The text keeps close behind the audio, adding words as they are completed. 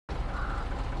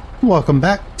Welcome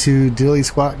back to Dilly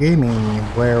Squat Gaming,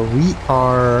 where we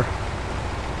are,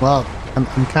 well, I'm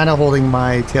kind of holding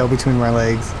my tail between my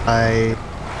legs. I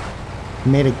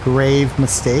made a grave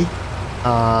mistake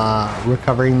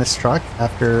recovering this truck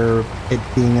after it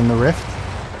being in the rift.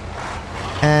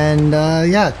 And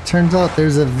yeah, it turns out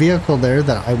there's a vehicle there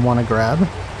that I want to grab.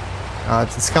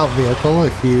 It's a scout vehicle.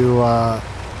 If you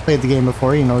played the game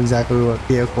before, you know exactly what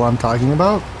vehicle I'm talking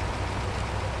about.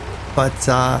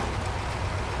 But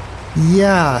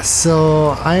yeah,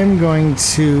 so I'm going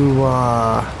to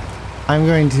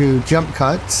jump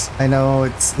cut. I know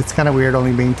it's kind of weird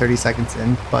only being 30 seconds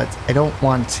in, but I don't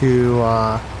want to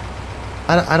I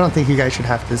don't think you guys should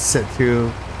have to sit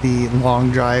through the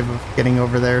long drive of getting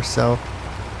over there, so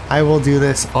I will do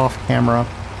this off camera.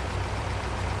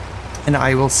 And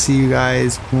I will see you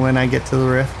guys when I get to the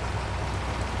rift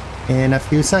in a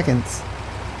few seconds.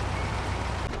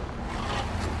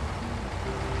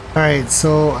 Alright,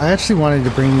 so I actually wanted to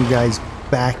bring you guys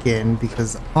back in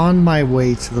because on my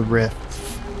way to the rift,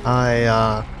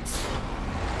 I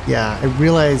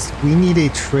realized we need a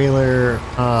trailer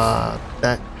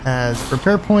that has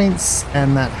repair points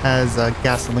and that has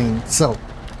gasoline,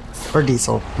 or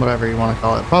diesel, whatever you want to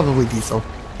call it, probably diesel.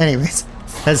 Anyways,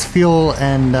 has fuel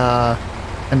and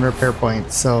repair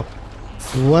points. So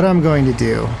what I'm going to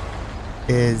do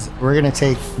is we're going to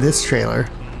take this trailer.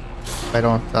 If I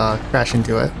don't crash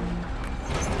into it,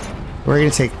 we're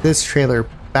going to take this trailer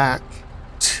back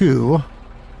to,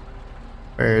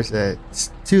 where is it?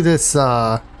 To this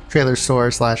trailer store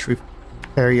slash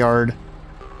repair yard,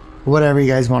 whatever you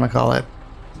guys want to call it.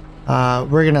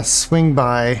 We're going to swing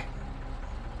by.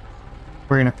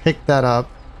 We're going to pick that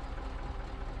up.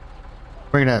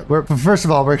 First of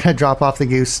all, we're going to drop off the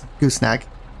gooseneck.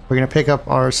 We're going to pick up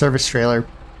our service trailer.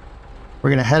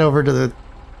 We're going to head over to the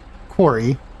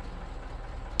quarry.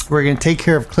 We're going to take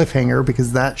care of Cliffhanger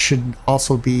because that should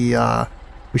also be,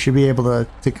 we should be able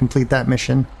to complete that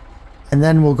mission. And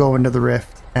then we'll go into the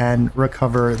rift and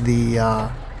recover the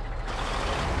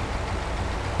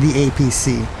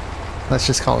APC. Let's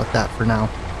just call it that for now.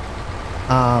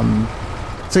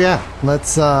 So yeah,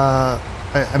 let's,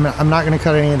 I'm not going to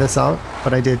cut any of this out,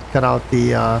 but I did cut out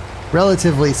the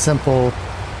relatively simple,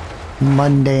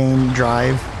 mundane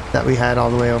drive that we had all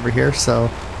the way over here. So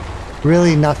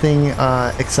really nothing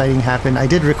exciting happened. I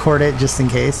did record it just in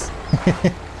case.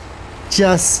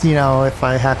 Just, you know, if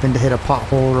I happen to hit a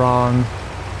pothole wrong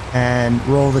and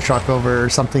roll the truck over or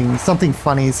something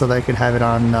funny so that I could have it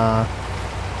on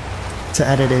to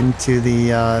edit into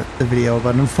the video.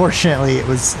 But unfortunately it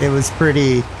was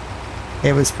pretty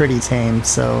tame,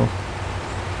 so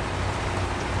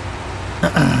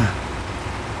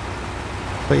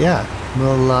but yeah,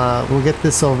 we'll get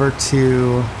this over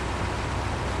to,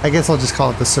 I guess I'll just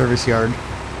call it the service yard.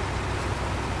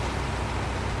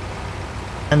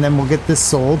 And then we'll get this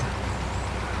sold.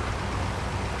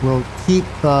 We'll keep,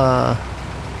 well,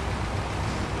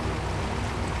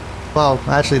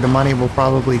 actually the money will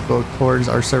probably go towards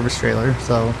our service trailer,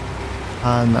 so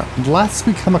unless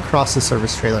we come across a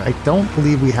service trailer. I don't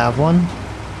believe we have one,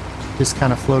 just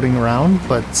kind of floating around,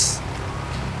 but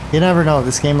you never know.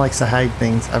 This game likes to hide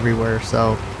things everywhere,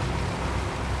 so,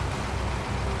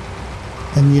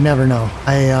 and you never know.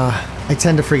 I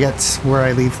tend to forget where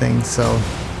I leave things, so,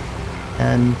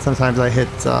 and sometimes I hit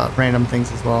random things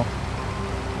as well.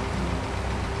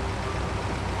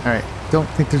 Alright, don't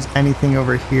think there's anything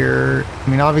over here. I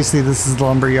mean, obviously this is the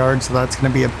lumber yard, so that's going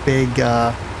to be a big,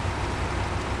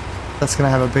 that's going to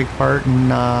have a big part in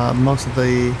most of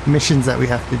the missions that we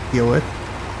have to deal with.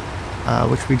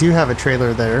 Which we do have a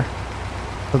trailer there.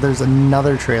 So there's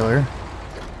another trailer.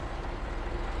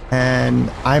 And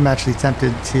I'm actually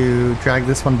tempted to drag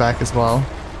this one back as well.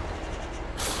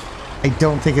 I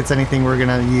don't think it's anything we're going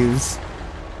to use.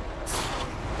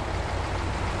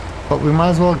 But we might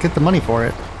as well get the money for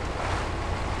it.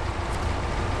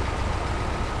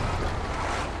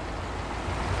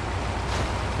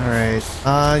 Alright,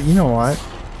 you know what?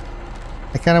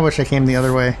 I kind of wish I came the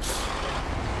other way.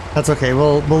 That's okay,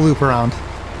 we'll loop around.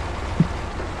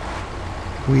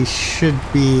 We should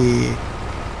be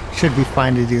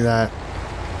fine to do that.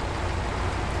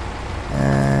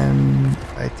 And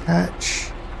if I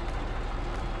attach...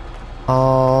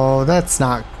 Oh, that's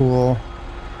not cool.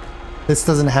 This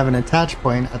doesn't have an attach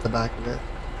point at the back of it,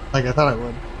 like I thought it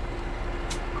would.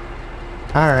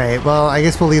 Alright, well, I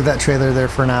guess we'll leave that trailer there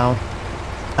for now.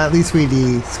 At least we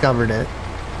discovered it.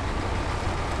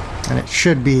 And it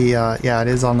should be, yeah, it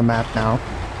is on the map now.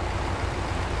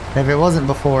 If it wasn't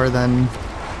before, then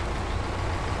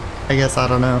I guess, I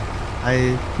don't know.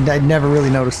 I never really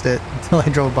noticed it until I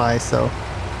drove by, so.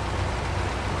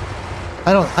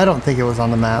 I don't think it was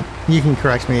on the map. You can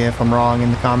correct me if I'm wrong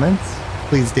in the comments.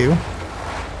 Please do.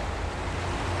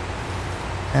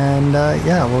 And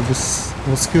yeah,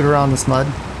 we'll scoot around this mud.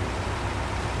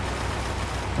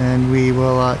 And we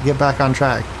will get back on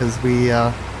track because we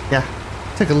yeah,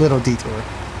 took a little detour.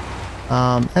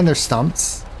 And there's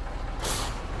stumps.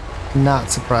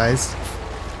 Not surprised.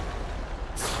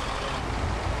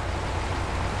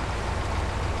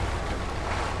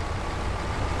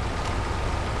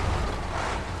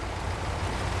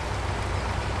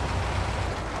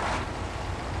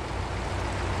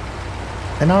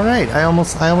 And alright, I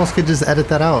almost could just edit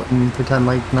that out and pretend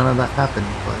like none of that happened,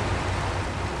 but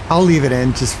I'll leave it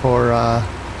in just for a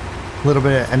little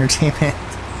bit of entertainment.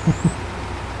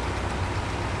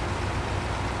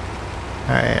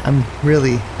 Alright,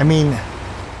 I mean,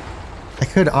 I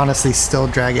could honestly still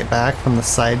drag it back from the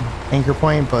side anchor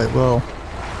point, but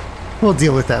we'll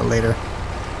deal with that later.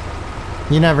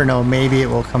 You never know, maybe it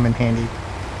will come in handy.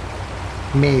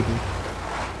 Maybe.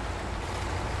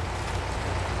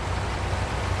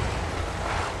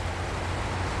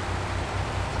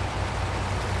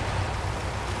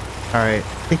 Alright,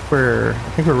 I think we're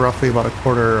roughly about a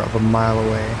quarter of a mile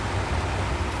away.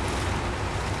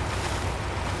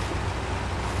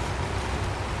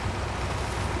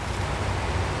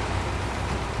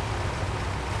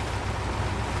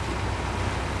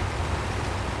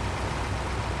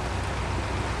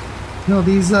 No,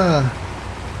 these I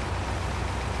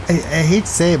hate to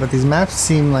say it, but these maps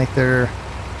seem like they're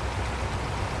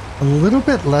a little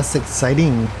bit less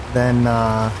exciting than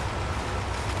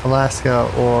Alaska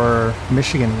or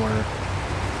Michigan were.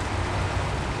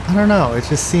 I don't know, it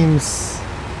just seems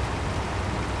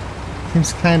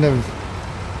kind of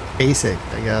basic,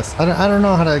 I guess. I don't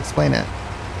know how to explain it.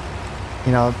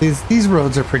 You know, these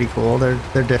roads are pretty cool.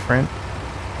 They're different.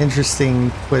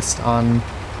 Interesting twist on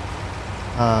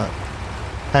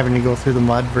having to go through the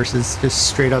mud versus just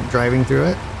straight up driving through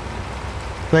it.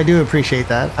 So I do appreciate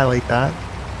that. I like that.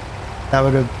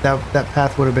 That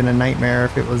path would have been a nightmare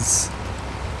if it was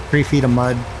 3 feet of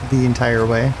mud the entire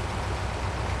way.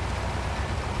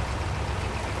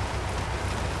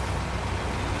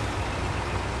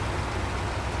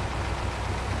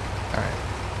 Alright.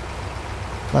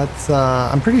 Let's,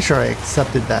 I'm pretty sure I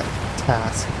accepted that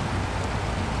task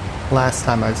last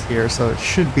time I was here, so it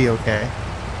should be okay.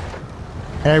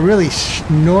 And I really,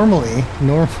 normally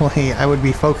I would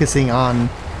be focusing on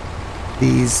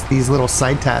these little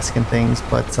side tasks and things,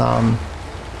 but,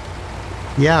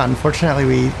 yeah, unfortunately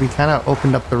we kind of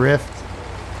opened up the rift,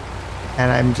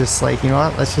 and I'm just like, you know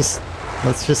what, let's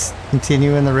just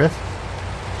continue in the rift.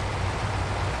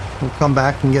 We'll come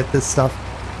back and get this stuff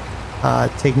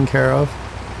taken care of.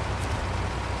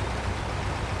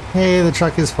 Hey, the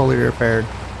truck is fully repaired.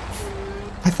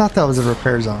 I thought that was a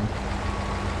repair zone.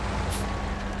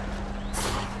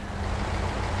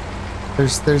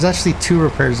 There's actually 2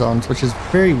 repair zones, which is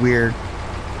very weird.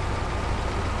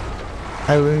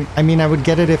 I mean, I would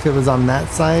get it if it was on that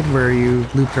side where you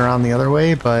looped around the other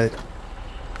way, but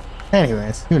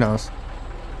anyways, who knows?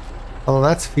 Oh,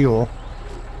 that's fuel.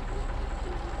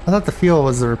 I thought the fuel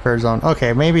was the repair zone.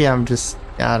 Okay, maybe I'm just,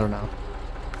 I don't know,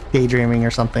 daydreaming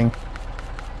or something.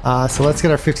 So let's get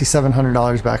our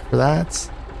 $5,700 back for that.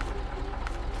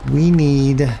 We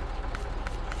need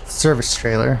service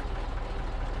trailer.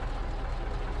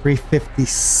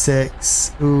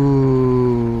 356.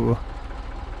 Ooh.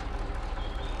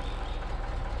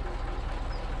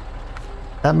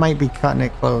 That might be cutting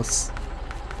it close.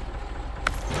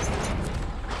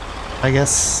 I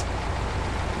guess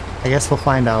we'll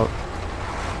find out.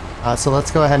 So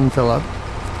let's go ahead and fill up.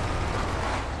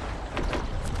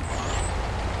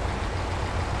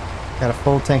 Got a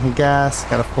full tank of gas,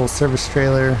 got a full service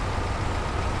trailer.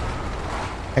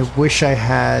 I wish I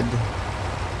had...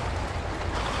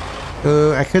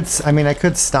 I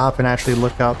could stop and actually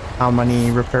look up how many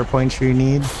repair points you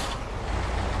need.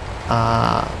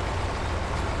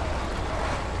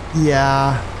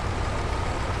 Yeah.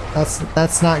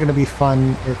 That's not gonna be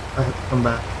fun if I have to come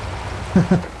back.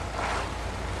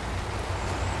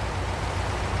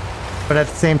 But at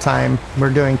the same time, we're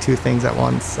doing 2 things at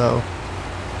once, so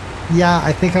yeah,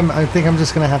 I think I'm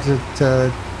just gonna have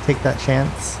to take that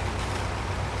chance.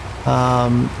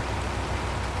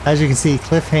 As you can see,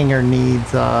 Cliffhanger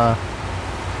needs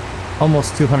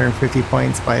almost 250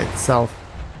 points by itself.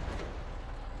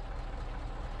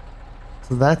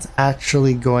 So that's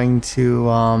actually going to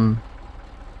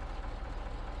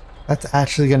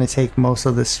take most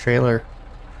of this trailer.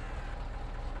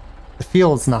 The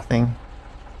field's nothing.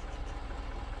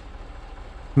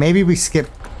 Maybe we skip.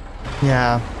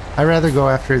 Yeah, I'd rather go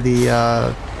after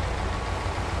the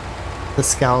the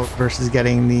scout versus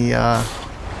getting the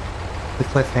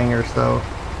cliffhanger, so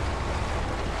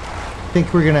I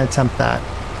think we're gonna attempt that.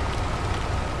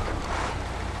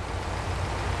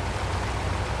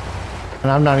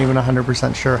 And I'm not even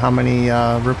 100% sure how many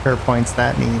repair points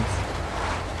that needs.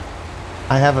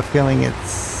 I have a feeling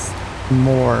it's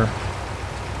more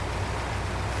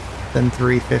than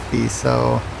 350,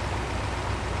 so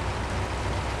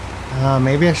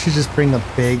maybe I should just bring the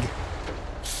big...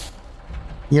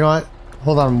 You know what?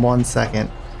 Hold on 1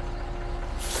 second.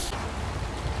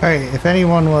 Alright, if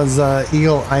anyone was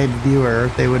eagle-eyed viewer,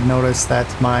 they would notice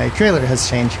that my trailer has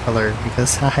changed color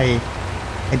because I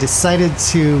decided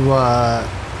to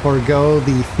forego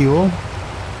the fuel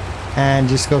and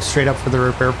just go straight up for the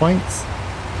repair points.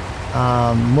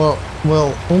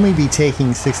 We'll only be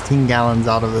taking 16 gallons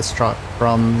out of this truck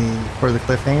for the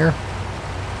cliffhanger.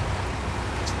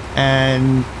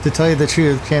 And to tell you the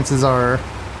truth, chances are,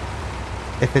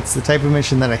 if it's the type of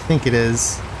mission that I think it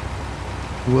is,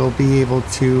 we'll be able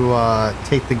to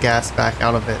take the gas back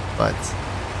out of it, but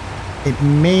it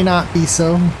may not be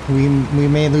so. We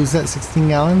may lose that 16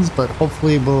 gallons, but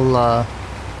hopefully we'll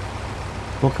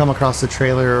come across a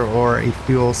trailer or a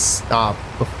fuel stop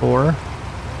before.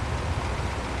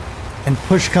 And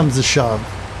push comes to shove.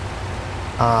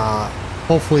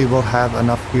 Hopefully we'll have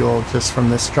enough fuel just from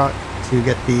this truck to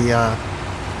get the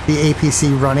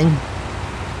APC running.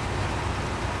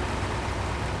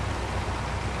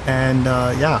 And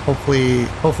yeah, hopefully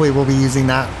we'll be using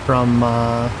that from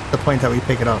the point that we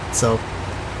pick it up. So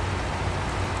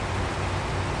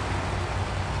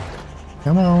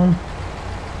come on.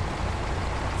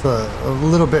 It's a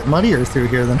little bit muddier through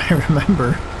here than I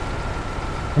remember.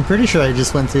 I'm pretty sure I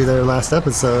just went through there last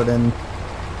episode and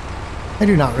I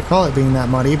do not recall it being that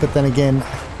muddy, but then again,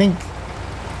 I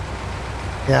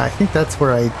think that's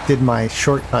where I did my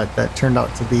shortcut that turned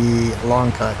out to be a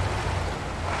long cut.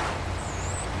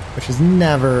 Which is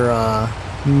never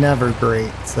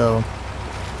great, so...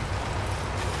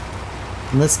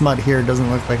 And this mud here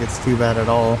doesn't look like it's too bad at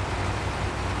all.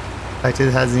 In fact,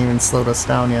 it hasn't even slowed us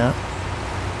down yet.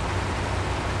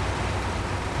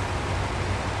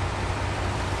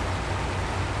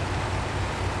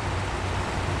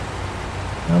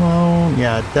 Come on.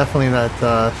 Yeah, definitely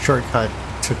that shortcut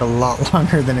took a lot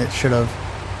longer than it should have.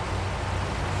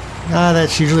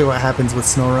 That's usually what happens with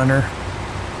SnowRunner.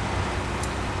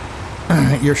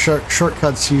 Your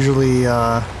shortcuts usually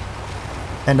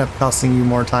end up costing you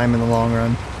more time in the long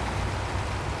run.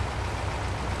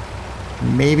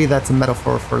 Maybe that's a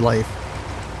metaphor for life.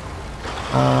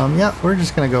 Yeah, we're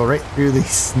just gonna go right through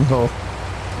these little...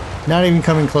 Not even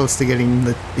coming close to getting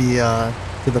to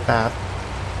the path.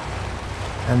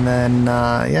 And then,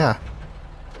 yeah.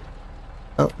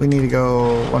 Oh, we need to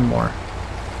go one more.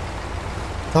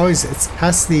 It's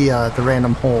past the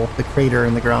random hole, the crater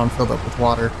in the ground filled up with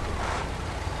water.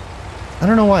 I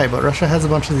don't know why, but Russia has a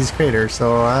bunch of these craters,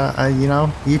 so you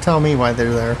know, you tell me why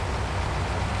they're there.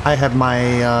 I have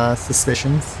my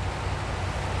suspicions.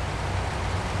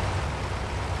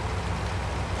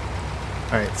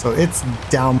 Alright, so it's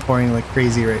downpouring like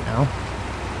crazy right now.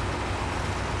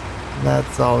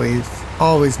 That's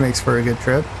always makes for a good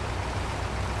trip.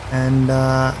 And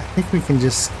I think we can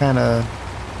just kind of...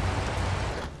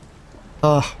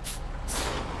 Oh,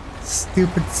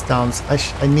 stupid stumps.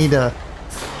 I need a...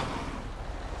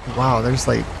 Wow, there's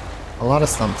like a lot of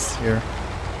stumps here.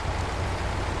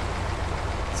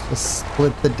 Let's just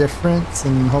split the difference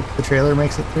and hope the trailer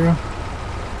makes it through.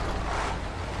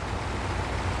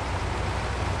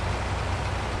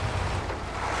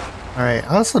 Alright,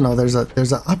 I also know there's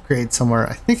an upgrade somewhere.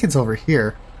 I think it's over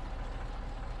here.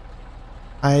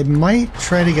 I might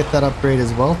try to get that upgrade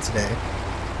as well today.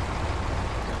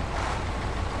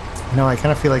 No, I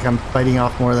kind of feel like I'm biting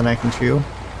off more than I can chew.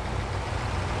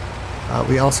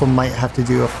 We also might have to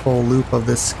do a full loop of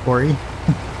this quarry.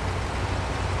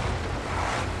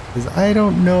 Because I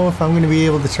don't know if I'm going to be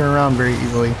able to turn around very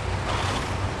easily.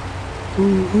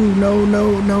 Ooh, no,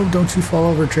 no, no, don't you fall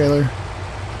over, trailer.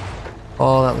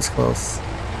 Oh, that was close.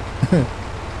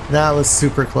 That was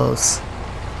super close.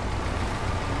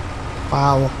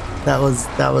 Wow, that was,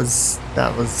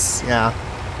 yeah.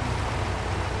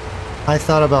 I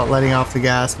thought about letting off the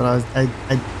gas, but I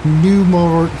knew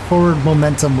more forward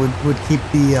momentum would keep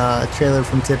the trailer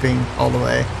from tipping all the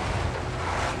way.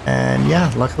 And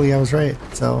yeah, luckily I was right,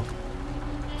 so.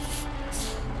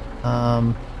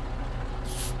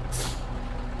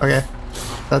 Okay,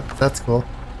 that's cool.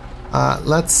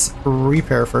 Let's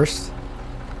repair first.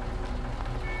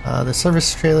 The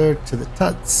service trailer to the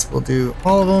tuts. We'll do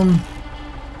all of them.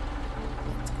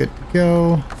 It's good to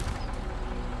go.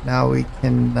 Now we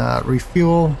can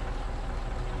refuel.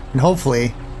 And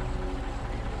hopefully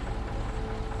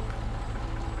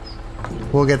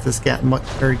we'll get this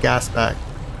gas back.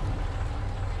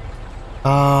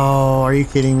 Oh, are you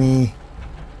kidding me?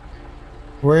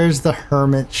 Where's the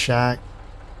hermit shack?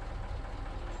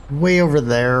 Way over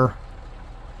there.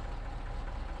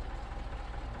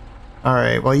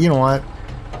 Alright, well, you know what?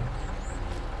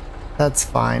 That's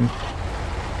fine.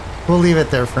 We'll leave it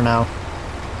there for now.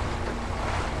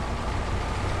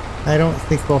 I don't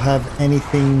think we'll have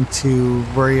anything to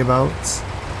worry about.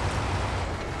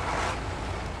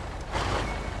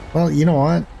 Well, you know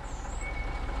what?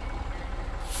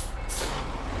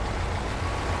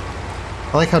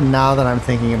 I like how now that I'm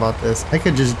thinking about this, I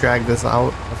could just drag this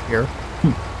out of here.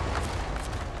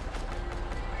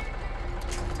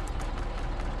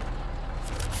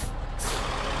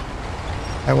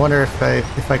 I wonder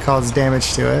if I cause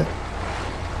damage to it.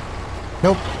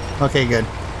 Nope. Okay, good.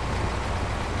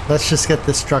 Let's just get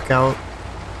this truck out.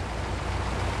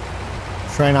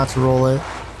 Try not to roll it.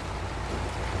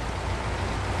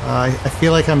 I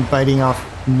feel like I'm biting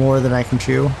off more than I can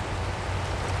chew.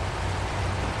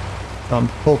 So I'm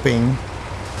hoping.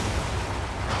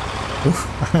 Oof.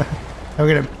 I'm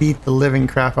gonna beat the living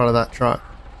crap out of that truck.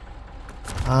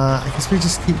 I guess we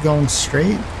just keep going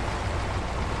straight.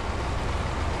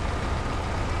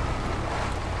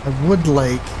 I would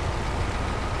like...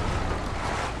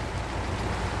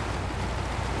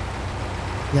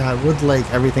 Yeah, I would like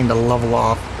everything to level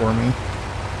off for me.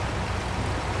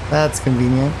 That's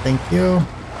convenient, thank you.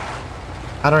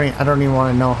 I don't even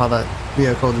want to know how that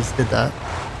vehicle just did that.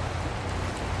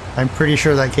 I'm pretty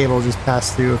sure that cable just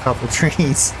passed through a couple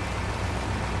trees.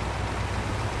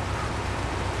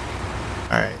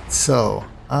 Alright, so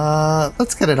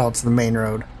let's get it out to the main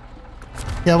road.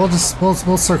 Yeah, we'll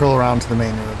circle around to the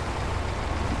main road.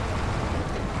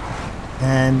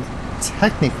 And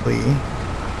technically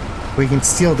we can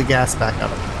steal the gas back out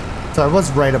of it. So I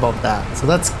was right about that. So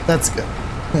that's good.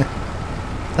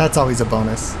 That's always a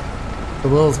bonus. So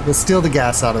we'll steal the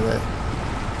gas out of it.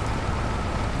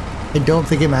 I don't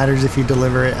think it matters if you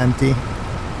deliver it empty.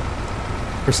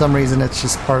 For some reason it's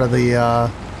just part of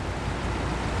the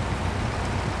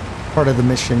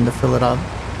mission to fill it up.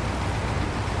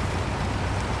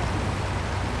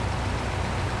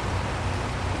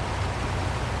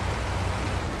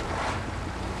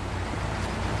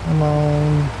 Come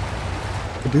on.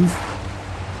 Kadoof.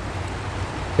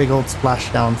 Big old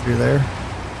splashdown through there.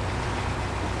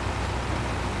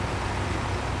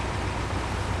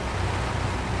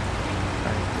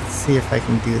 Alright, let's see if I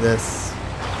can do this.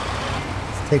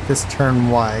 Let's take this turn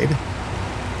wide.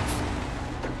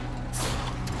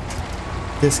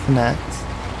 Disconnect.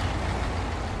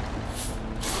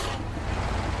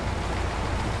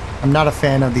 I'm not a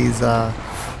fan of these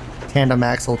tandem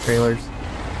axle trailers.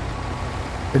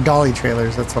 They're dolly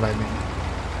trailers, that's what I mean.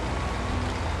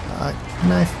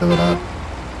 Can I fill it up?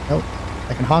 Nope.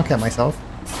 I can honk at myself.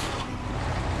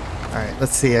 Alright,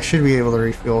 let's see. I should be able to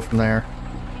refuel from there.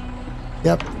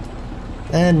 Yep.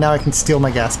 And now I can steal my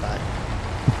gas back.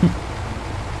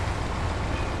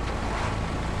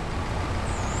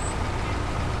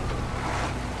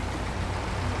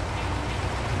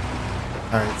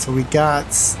 Alright, so we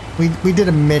did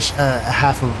a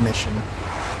half of mission.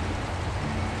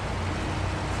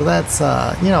 So that's,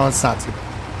 you know, it's not too bad.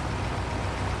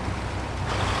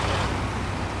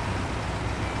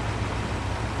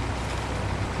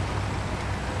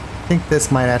 I think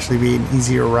this might actually be an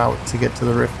easier route to get to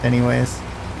the rift anyways.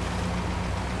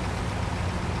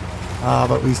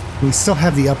 But we still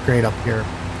have the upgrade up here.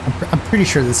 I'm pretty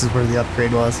sure this is where the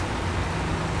upgrade was.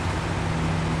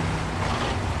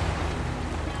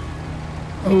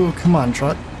 Oh, come on,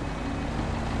 truck.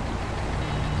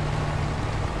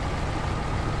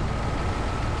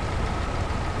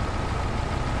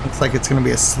 Looks like it's going to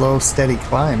be a slow, steady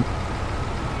climb.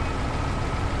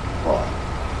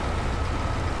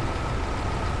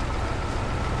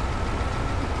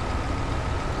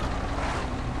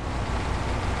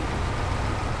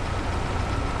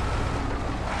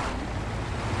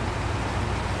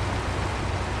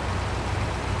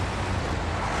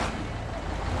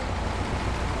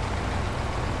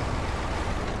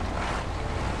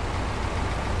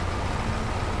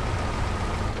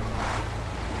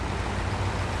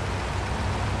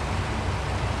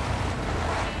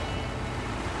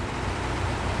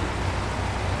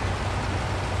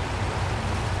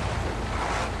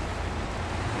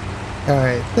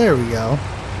 Alright, there we go.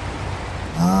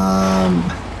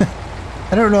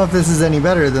 I don't know if this is any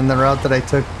better than the route that I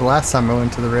took the last time I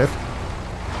went to the rift.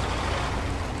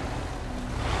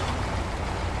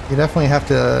 You definitely have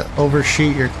to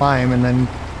overshoot your climb and then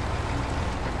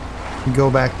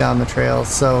go back down the trail.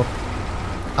 So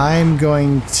I'm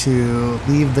going to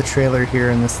leave the trailer here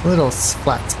in this little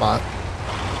flat spot.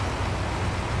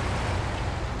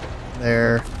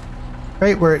 There.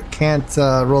 Right where it can't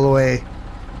roll away.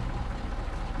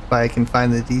 If I can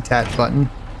find the detach button.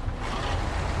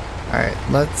 Alright,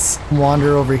 let's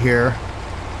wander over here.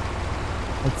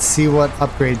 Let's see what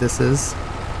upgrade this is.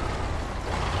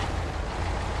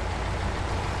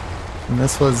 And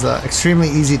this was extremely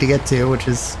easy to get to, which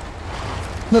is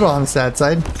a little on the sad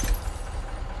side.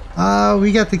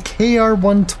 We got the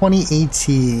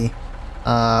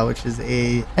KR120AT, which is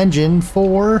a engine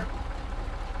for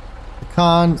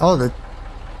the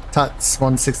Tuts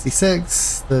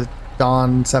 166, the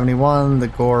Dawn 71, the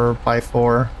Gore by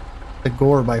 4,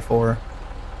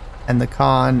 and the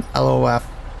Con LO4F.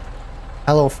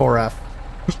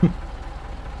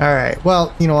 Alright,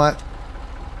 well, you know what?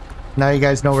 Now you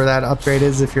guys know where that upgrade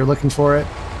is if you're looking for it.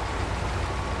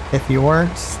 If you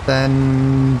weren't,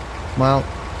 then, well,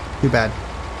 too bad.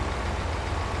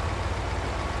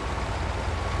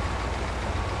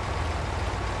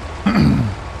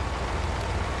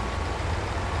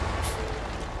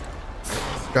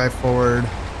 Let's drive forward.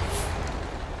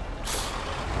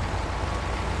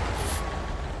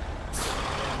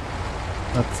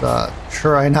 Let's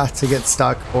try not to get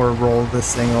stuck or roll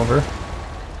this thing over.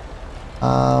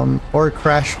 Or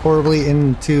crash horribly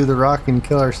into the rock and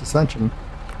kill our suspension.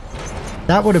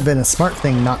 That would have been a smart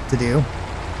thing not to do.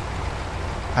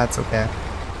 That's okay.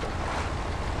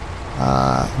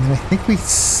 And I think we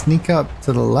sneak up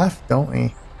to the left, don't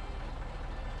we?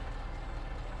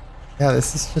 Yeah,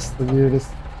 this is just the weirdest.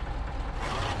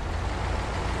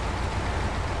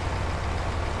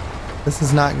 This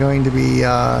is not going to be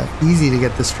easy to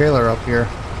get this trailer up here.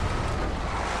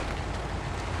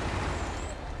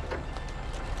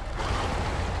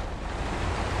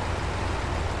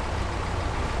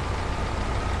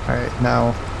 Alright, now,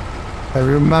 if I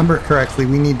remember correctly,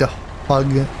 we need to hug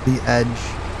the edge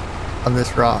of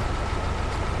this rock.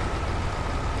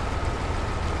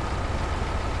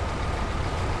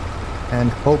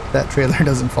 And hope that trailer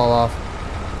doesn't fall off.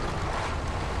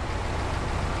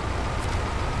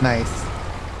 Nice.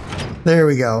 There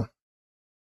we go.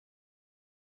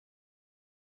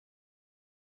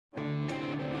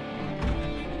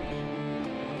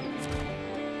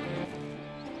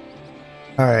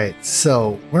 Alright,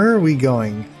 so where are we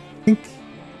going? I think...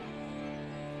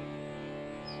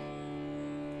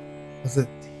 Was it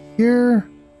here?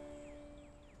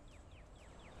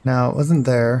 No, it wasn't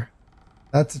there.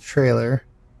 That's a trailer.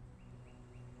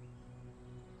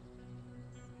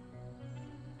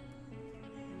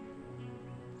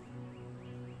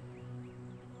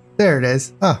 There it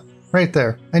is. Oh, right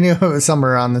there. I knew it was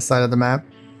somewhere on this side of the map.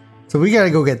 So we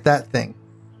gotta go get that thing.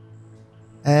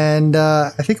 And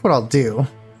I think what I'll do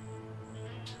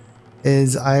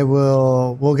is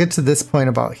we'll get to this point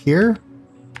about here.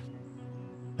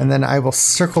 And then I will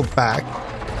circle back.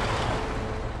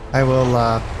 I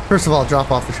will, first of all,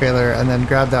 drop off the trailer and then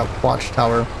grab that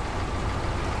watchtower.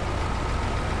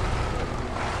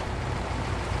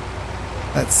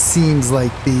 That seems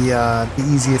like the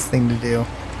easiest thing to do.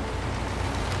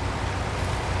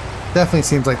 Definitely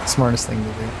seems like the smartest thing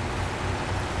to do.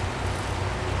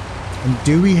 And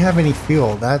do we have any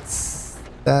fuel? That's...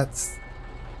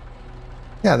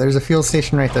 Yeah, there's a fuel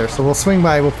station right there. So we'll swing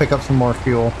by, we'll pick up some more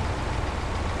fuel.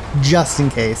 Just in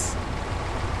case.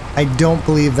 I don't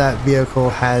believe that vehicle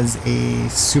has a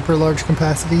super large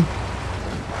capacity.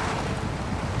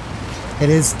 It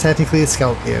is technically a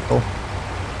scout vehicle.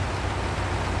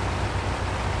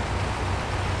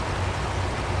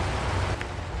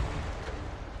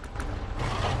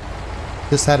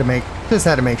 Just had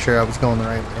to make sure I was going the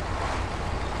right way.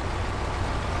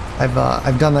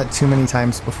 I've done that too many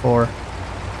times before.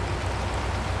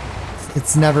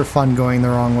 It's never fun going the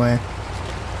wrong way.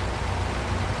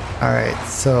 Alright,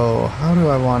 so how do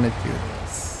I want to do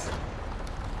this?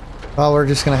 Well, we're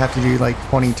just gonna have to do like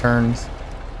 20 turns.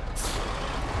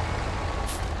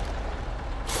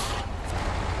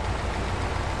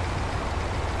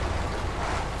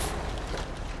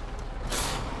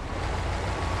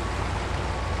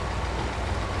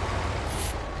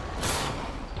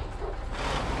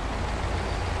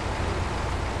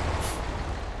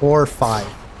 Or 5.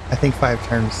 I think 5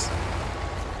 turns.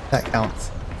 That counts.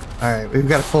 Alright, we've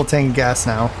got a full tank of gas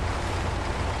now.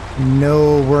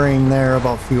 No worrying there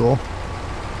about fuel.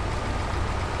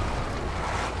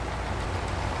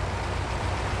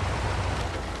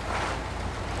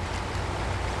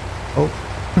 Oh.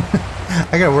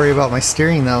 I gotta worry about my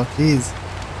steering though. Jeez.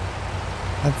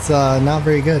 That's not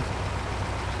very good.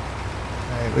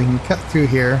 Alright, we can cut through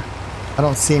here. I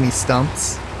don't see any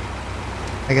stumps.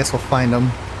 I guess we'll find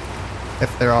them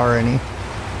if there are any,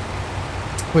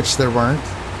 which there weren't.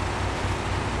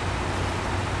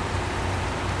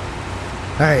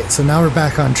 Alright, so now we're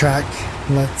back on track.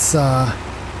 Let's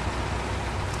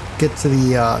get to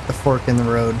the fork in the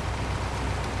road.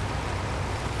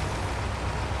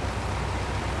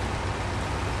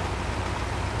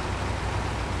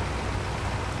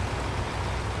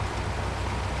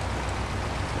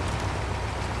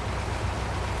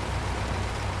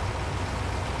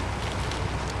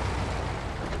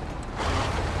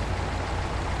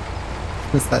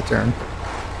 Missed that turn.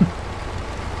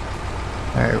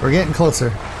 Alright, we're getting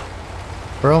closer.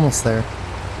 We're almost there.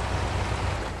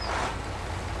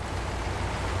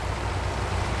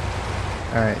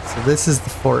 Alright, so this is the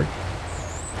fork.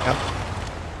 Yep.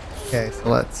 Okay, so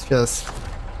let's just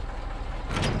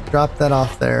drop that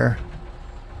off there.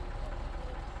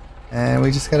 And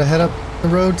we just gotta head up the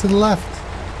road to the left.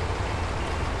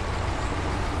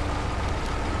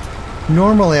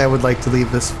 Normally I would like to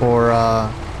leave this for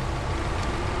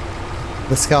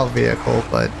the scout vehicle,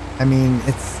 but I mean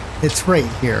it's right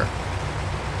here.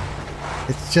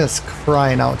 It's just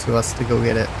crying out to us to go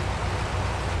get it.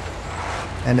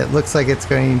 And it looks like it's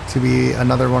going to be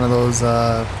another one of those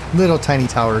little tiny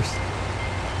towers.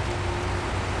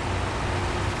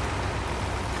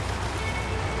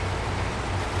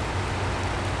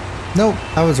 Nope,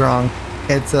 I was wrong.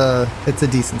 It's a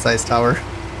decent sized tower.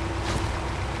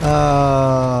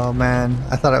 Oh man,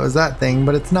 I thought it was that thing,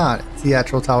 but it's not. It's the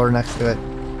actual tower next to it.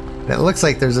 And it looks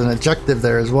like there's an objective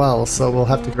there as well, so we'll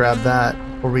have to grab that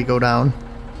before we go down.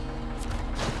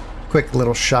 Quick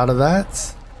little shot of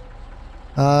that.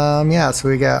 Yeah, so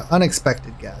we got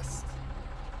unexpected guests.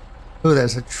 Oh,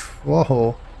 there's a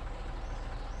whoa.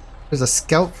 There's a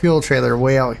scout fuel trailer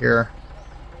way out here.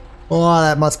 Oh,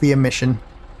 that must be a mission.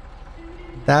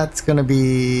 That's gonna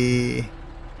be...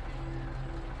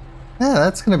 Yeah,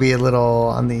 that's gonna be a little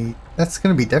on the... That's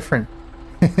gonna be different.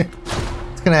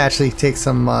 It's gonna actually take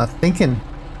some thinking.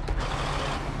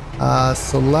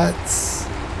 So let's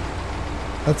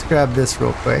grab this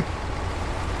real quick.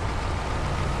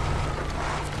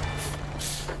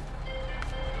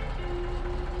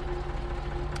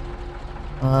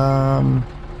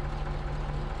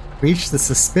 Reach the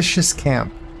suspicious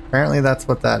camp. Apparently that's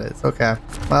what that is. Okay.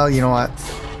 Well, you know what?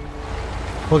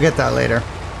 We'll get that later.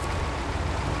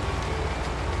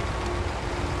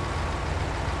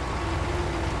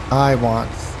 I want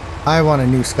a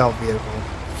new scout vehicle.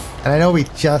 And I know we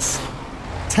just...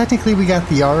 Technically we got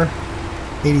the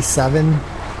R87.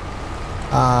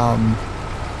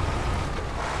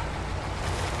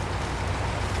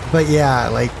 But yeah,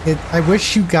 like, I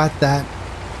wish you got that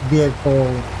vehicle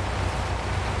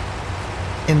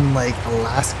in, like,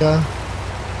 Alaska.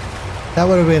 That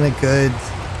would have been a good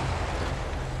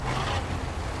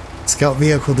scout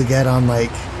vehicle to get on,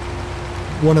 like,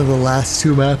 one of the last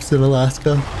 2 maps in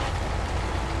Alaska.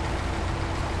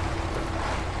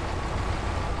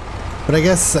 But I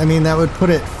guess, I mean, that would put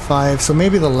it 5, so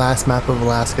maybe the last map of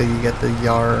Alaska you get the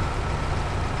Yar.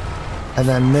 And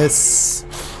then this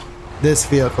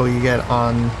vehicle you get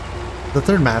on the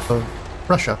 3rd map of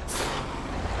Russia.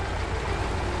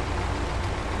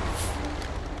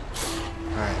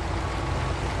 Alright.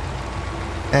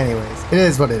 Anyways, it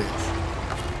is what it is.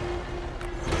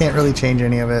 Can't really change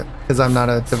any of it because I'm not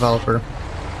a developer.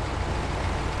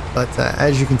 But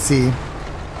as you can see,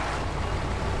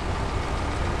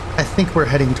 I think we're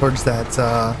heading towards that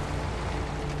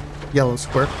yellow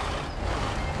square.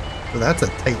 So that's a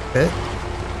tight fit.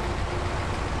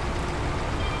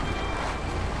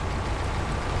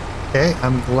 Okay,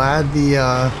 I'm glad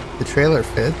the trailer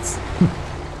fits.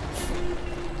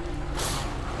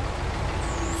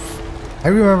 I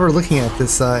remember looking at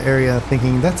this area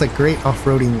thinking that's a great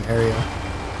off-roading area.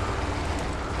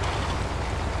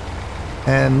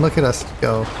 And look at us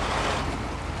go.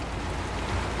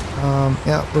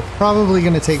 Yeah, we're probably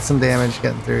going to take some damage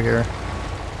getting through here.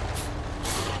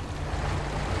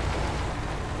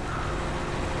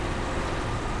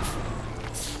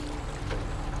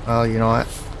 Well, you know what?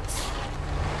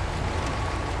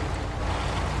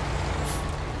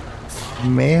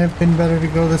 May have been better to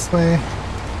go this way.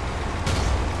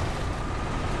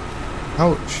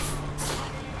 Ouch.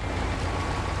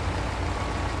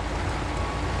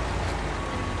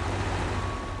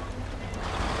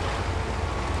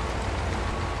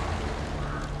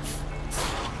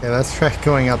 Okay, let's try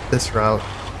going up this route.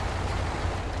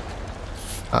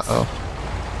 Uh-oh.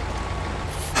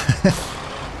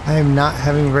 I am not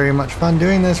having very much fun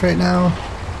doing this right now.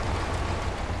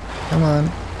 Come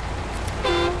on.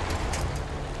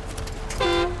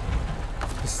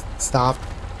 Just stop.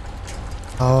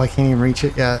 Oh, I can't even reach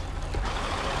it yet.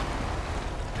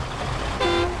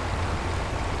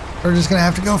 We're just gonna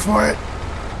have to go for it.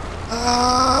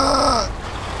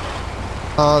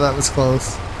 Oh, that was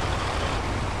close.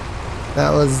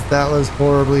 That was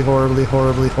horribly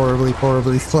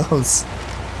close.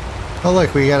 Oh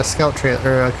look, we got a scout trailer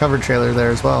or a covered trailer there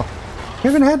as well. We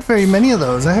haven't had very many of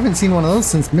those. I haven't seen one of those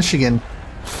since Michigan.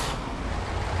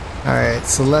 Alright,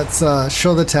 so let's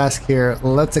show the task here.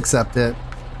 Let's accept it.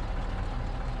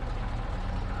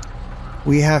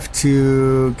 We have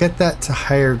to get that to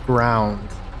higher ground.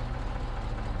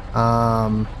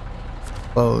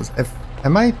 Close.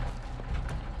 Am I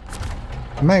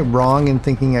wrong in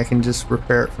thinking I can just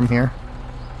repair it from here?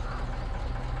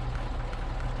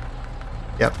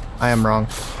 Yep, I am wrong.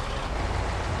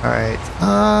 Alright,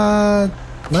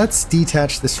 let's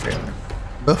detach this trailer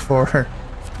before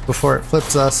it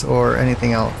flips us or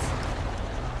anything else.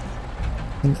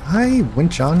 Can I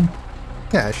winch on?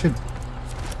 Yeah, I should.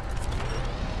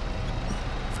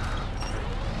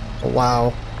 Oh,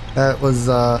 wow, that was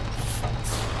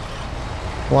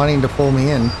wanting to pull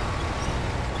me in.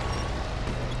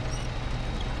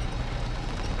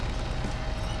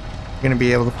 Gonna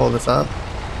be able to pull this up?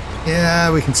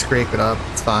 Yeah, we can scrape it up.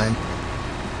 It's fine.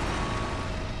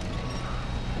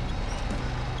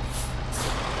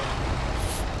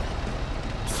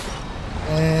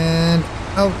 And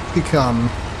out we come.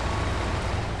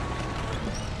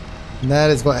 And that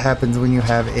is what happens when you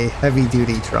have a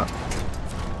heavy-duty truck.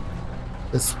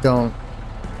 Just don't.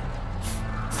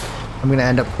 I'm gonna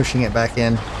end up pushing it back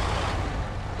in.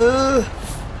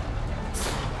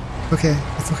 Okay,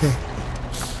 it's okay.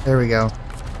 There we go.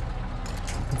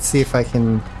 Let's see if I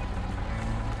can.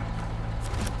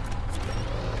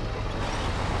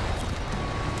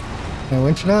 Can I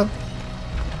winch it up?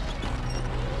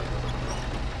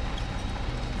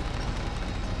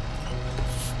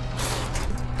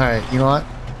 Alright, you know what?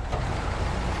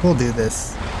 We'll do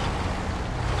this.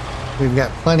 We've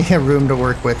got plenty of room to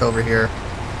work with over here.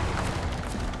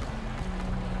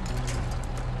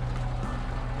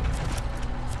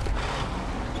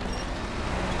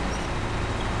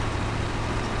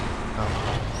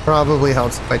 Probably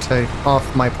helps if I take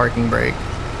off my parking brake.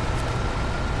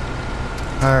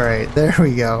 Alright, there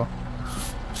we go.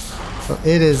 So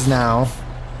it is now.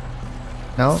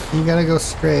 No, you gotta go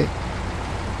straight.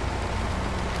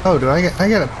 Oh, I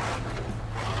gotta...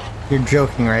 You're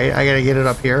joking, right? I gotta get it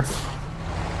up here.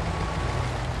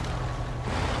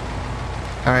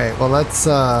 Alright, well let's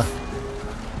well,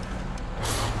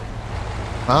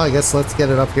 I guess let's get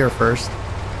it up here first.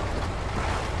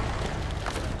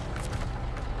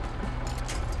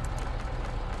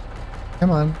 Come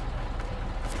on.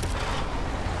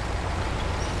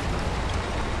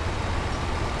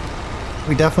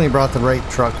 We definitely brought the right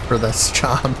truck for this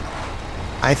job.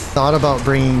 I thought about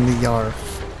bringing the Yar.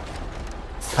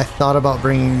 I thought about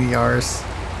bringing the Yars.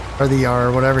 Or the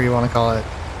Yar, whatever you want to call it.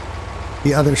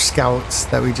 The other scouts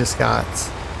that we just got.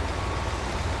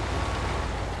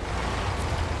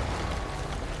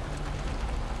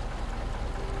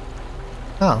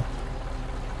 Oh.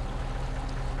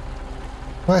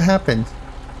 What happened?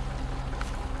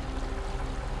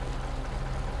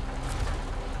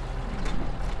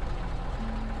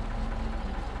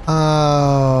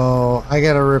 Oh, I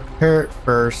gotta repair it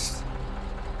first.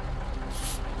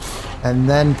 And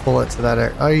then pull it to that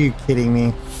area. Are you kidding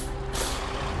me?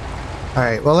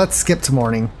 Alright, well let's skip to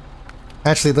morning.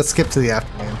 Actually, let's skip to the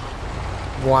afternoon.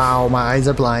 Wow, my eyes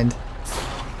are blind.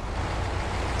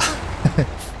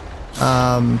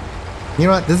 You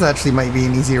know what? This actually might be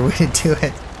an easier way to do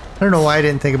it. I don't know why I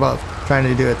didn't think about trying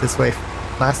to do it this way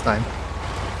last time.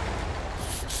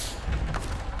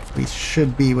 We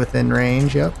should be within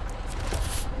range, yep.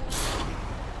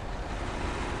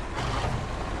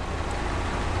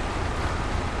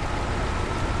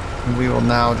 And we will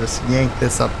now just yank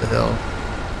this up the hill.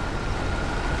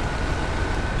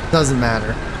 Doesn't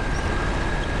matter.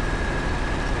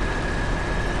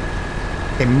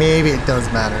 Okay, maybe it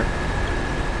does matter.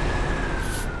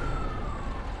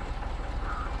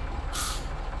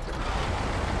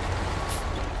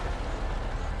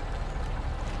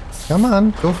 Come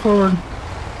on, go forward.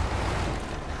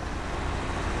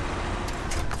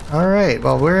 Alright,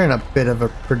 well we're in a bit of a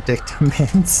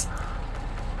predicament.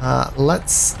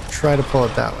 Let's try to pull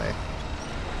it that way.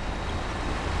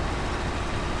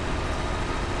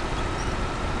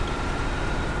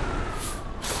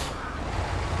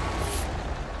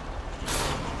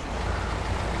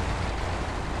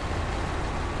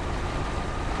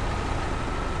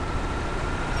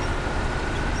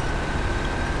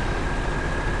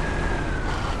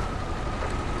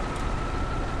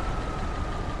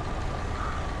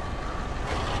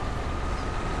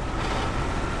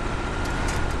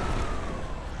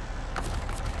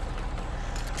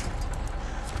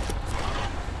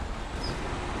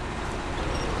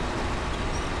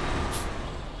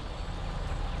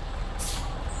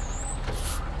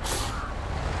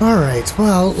 Alright,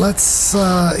 well, let's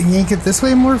yank it this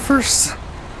way more first.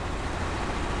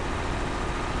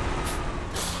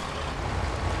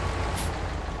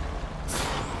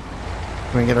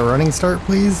 Can we get a running start,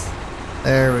 please?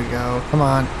 There we go. Come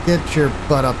on, get your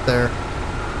butt up there.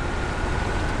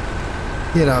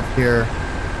 Get up here.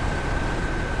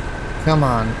 Come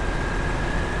on.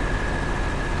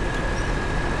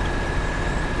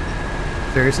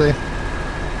 Seriously?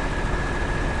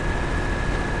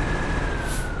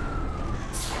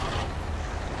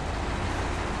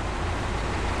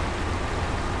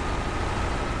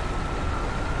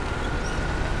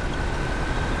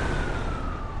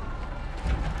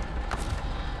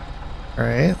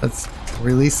 Alright, let's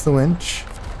release the winch.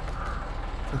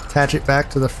 Attach it back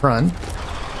to the front.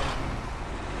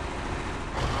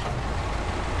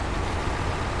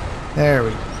 There we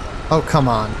go. Oh, come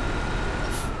on.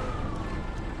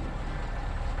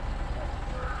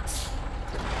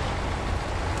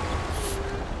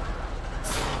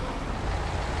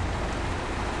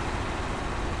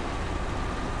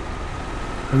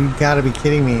 You gotta be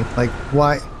kidding me. Like,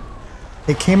 why?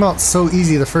 It came out so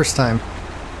easy the first time.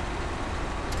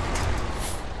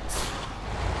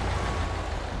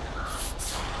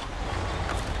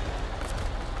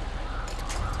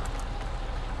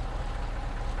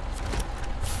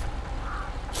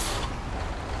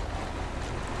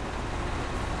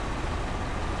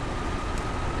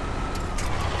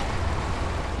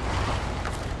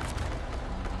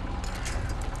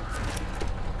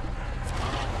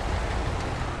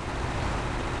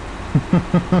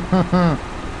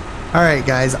 Alright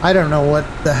guys, I don't know what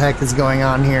the heck is going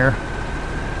on here.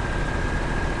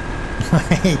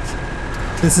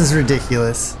 Like, this is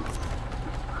ridiculous.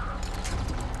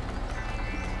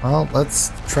 Well,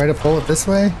 let's try to pull it this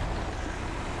way.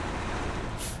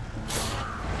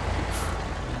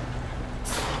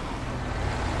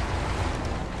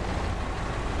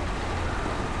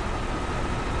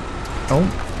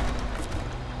 Oh.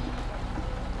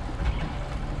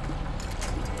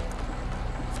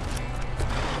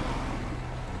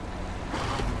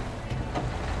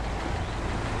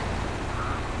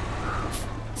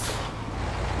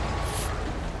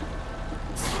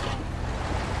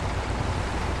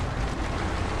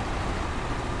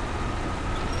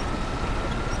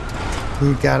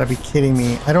 You gotta be kidding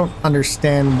me. I don't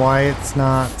understand why it's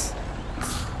not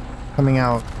coming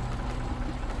out.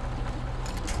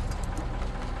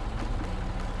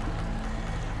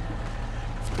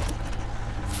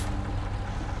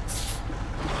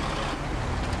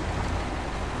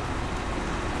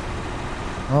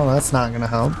 Oh, that's not gonna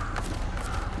help.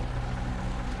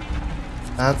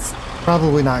 That's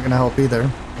probably not gonna help either.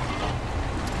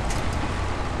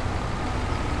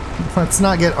 Let's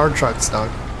not get our truck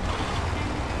stuck.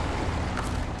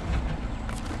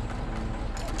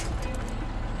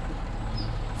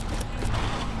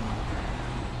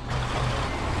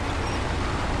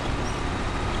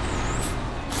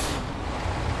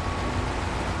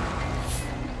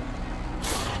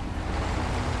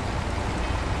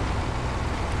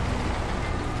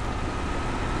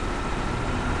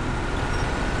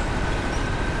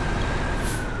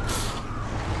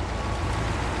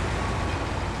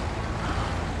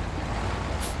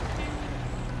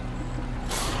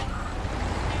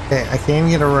 Okay, I can't even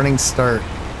get a running start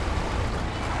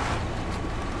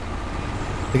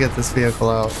to get this vehicle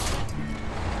out.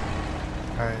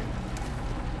 Alright.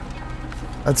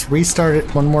 Let's restart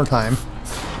it one more time.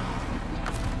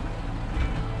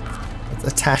 Let's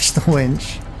attach the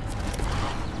winch.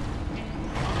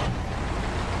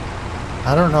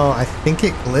 I don't know, I think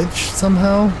it glitched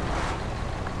somehow.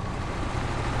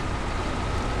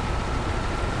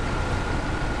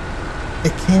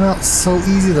 It came out so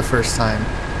easy the first time.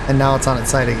 And now it's on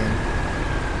its side again.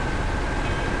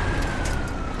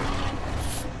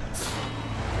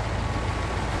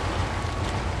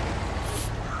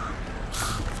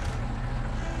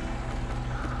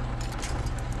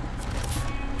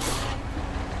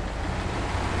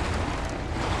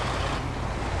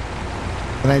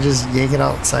 Can I just yank it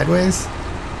out sideways?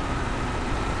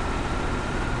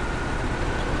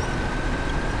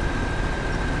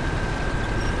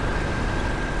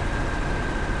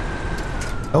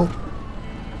 Oh.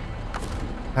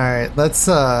 Alright, let's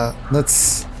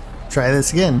try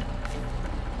this again.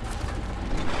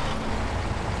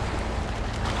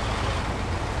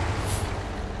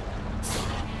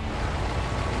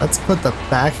 Let's put the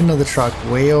back end of the truck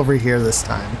way over here this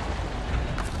time.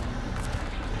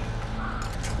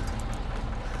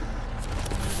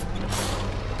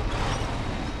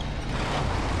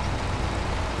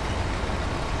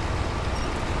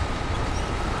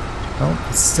 Oh,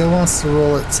 it still wants to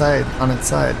roll its side on its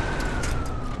side.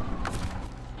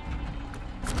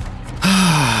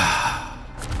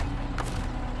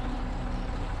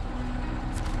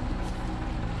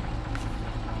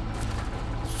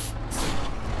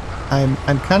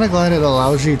 I'm kind of glad it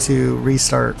allows you to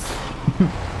restart.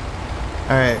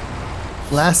 Alright.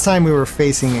 Last time we were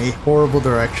facing a horrible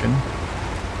direction.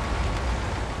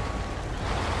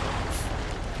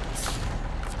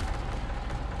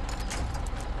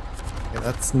 Okay,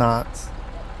 that's not...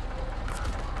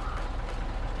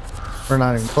 We're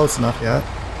not even close enough yet.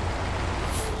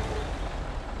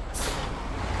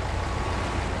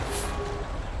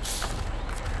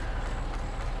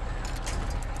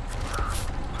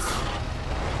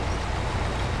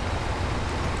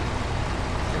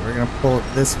 We're gonna pull it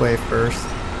this way first.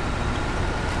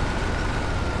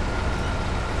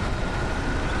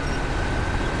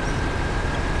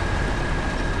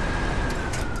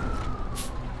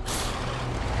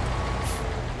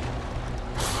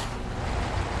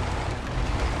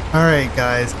 Alright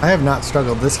guys, I have not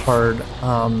struggled this hard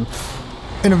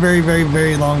in a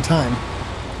very long time.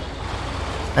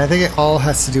 I think it all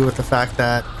has to do with the fact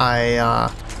that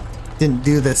I didn't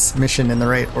do this mission in the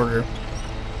right order.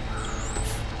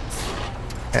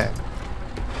 Okay.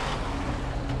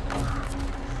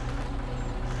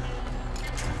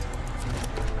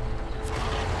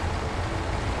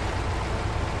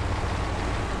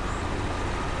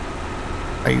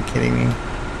 Are you kidding me?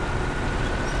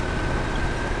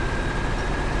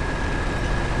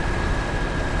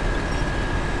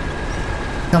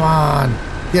 Come on!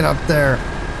 Get up there!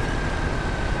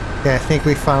 Okay, I think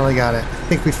we finally got it.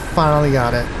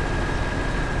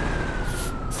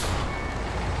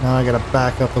 Now I gotta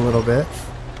back up a little bit.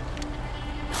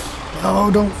 No,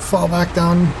 don't fall back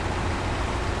down.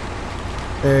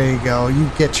 There you go. You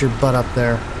get your butt up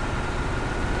there.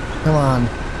 Come on.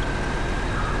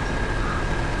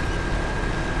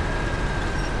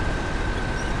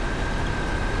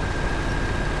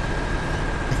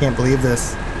 I can't believe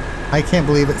this. I can't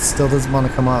believe it still doesn't want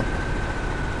to come up.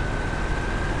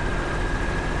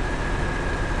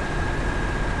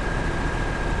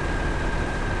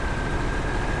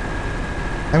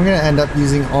 I'm gonna end up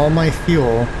using all my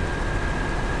fuel.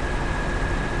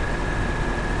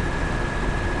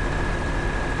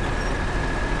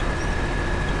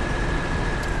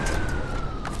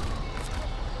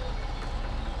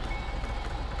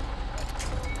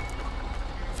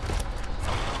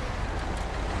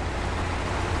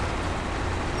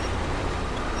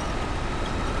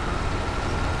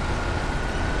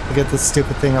 To get this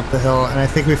stupid thing up the hill, and I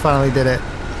think we finally did it.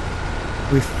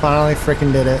 We finally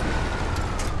frickin' did it.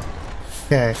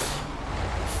 Okay.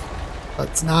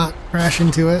 Let's not crash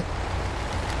into it.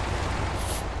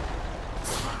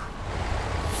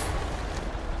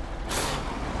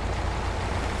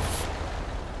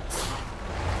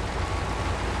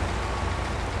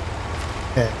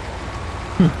 Okay.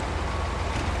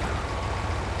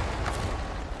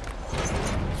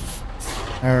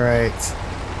 All right.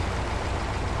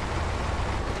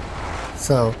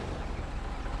 So,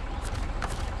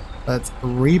 let's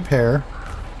repair.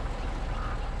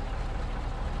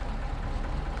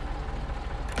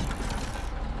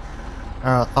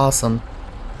 Awesome.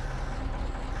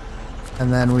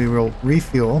 And then we will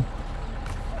refuel.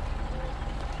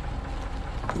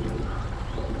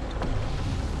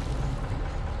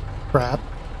 Crap.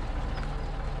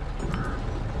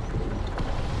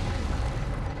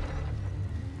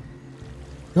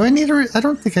 Do I need to I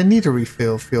don't think I need to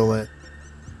fuel it.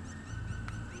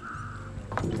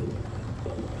 I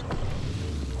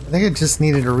think I just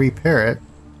needed to repair it.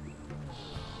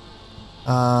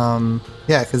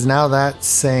 Yeah, because now that's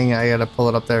saying I gotta pull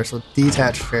it up there, so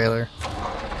detach trailer.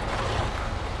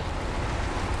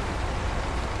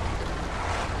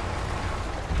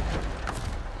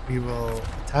 We will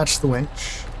attach the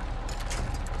winch.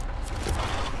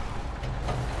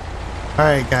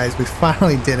 Alright guys, we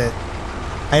finally did it.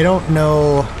 I don't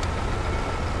know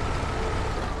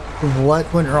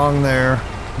what went wrong there,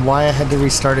 why I had to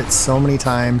restart it so many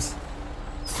times.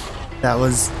 That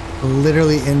was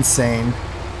literally insane.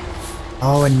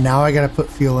 Oh, and now I gotta put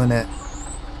fuel in it.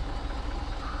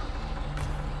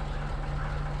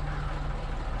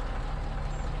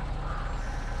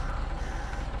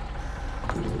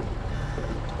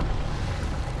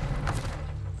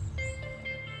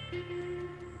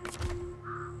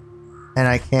 And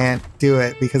I can't do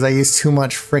it because I used too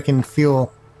much freaking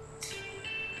fuel.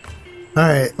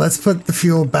 Alright, let's put the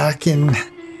fuel back in.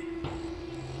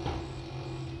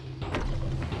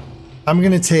 I'm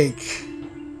gonna take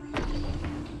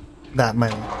that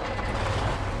money.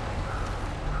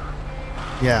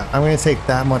 Yeah, I'm gonna take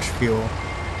that much fuel.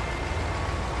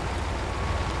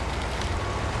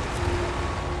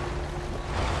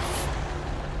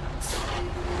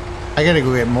 I gotta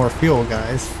go get more fuel,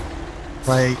 guys.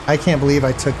 Like, I can't believe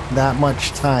I took that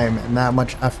much time and that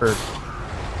much effort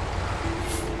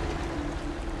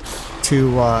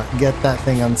to get that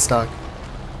thing unstuck.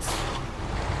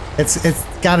 It's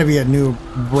got to be a new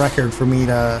record for me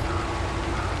to...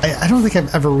 I don't think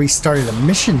I've ever restarted a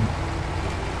mission.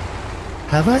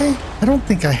 Have I? I don't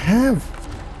think I have.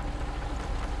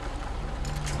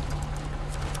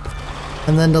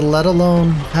 And then to let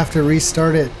alone have to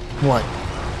restart it, what?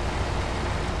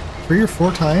 3 or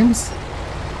 4 times?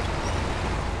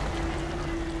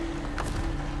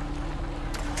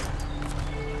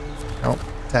 Nope,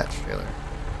 attached trailer.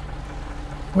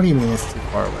 What do you mean it's too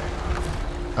far away?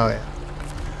 Oh yeah.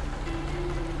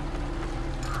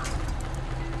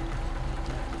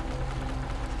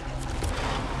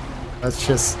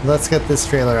 Let's get this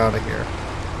trailer out of here.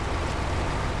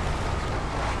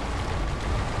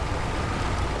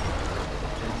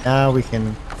 Now we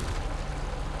can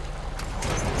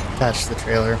attach the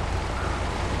trailer.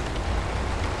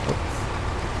 Oops.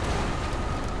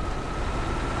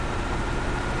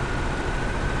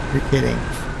 You're kidding.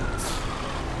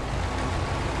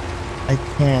 I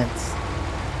can't.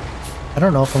 I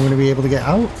don't know if I'm going to be able to get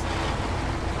out.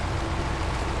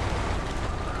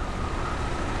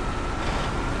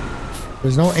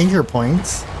 There's no anchor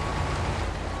points.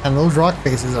 And those rock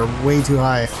faces are way too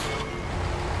high.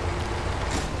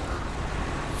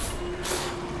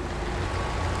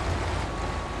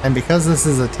 And because this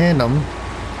is a tandem,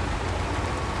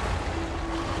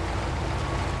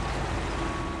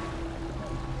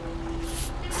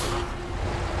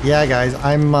 yeah, guys,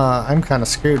 I'm kind of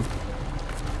screwed.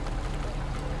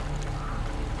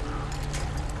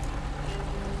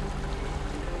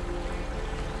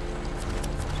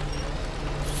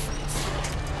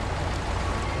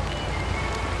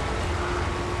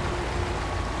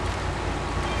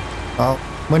 Well,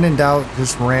 when in doubt,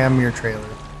 just ram your trailer.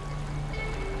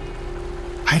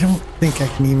 I don't think I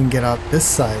can even get out this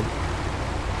side.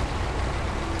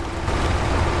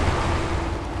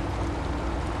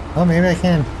 Oh, maybe I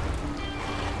can.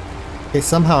 Okay,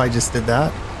 somehow I just did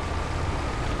that.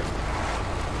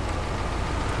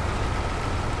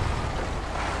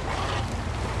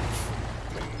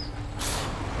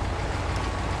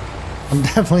 I'm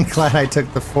definitely glad I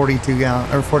took the 42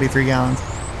 gallon or 43 gallons.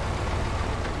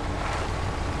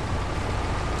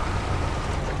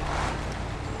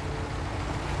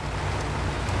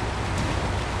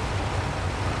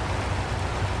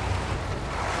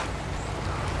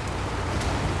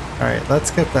 Alright, let's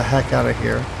get the heck out of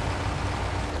here.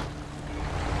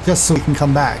 Just so we can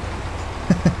come back.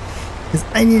 Because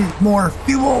I need more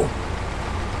fuel!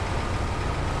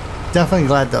 Definitely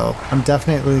glad though. I'm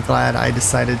definitely glad I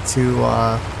decided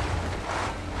to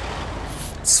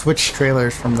switch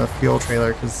trailers from the fuel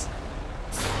trailer, because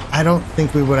I don't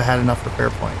think we would have had enough repair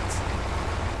points.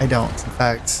 I don't, in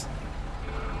fact.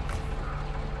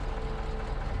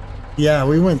 Yeah,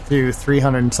 we went through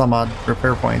 300 and some odd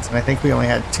repair points, and I think we only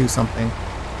had 2 something.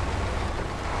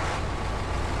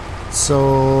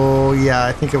 So, yeah,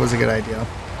 I think it was a good idea.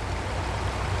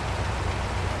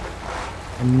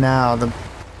 And now the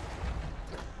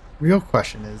real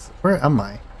question is, where am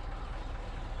I?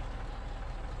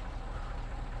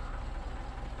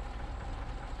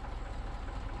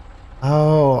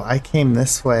 Oh, I came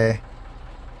this way.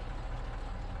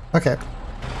 Okay,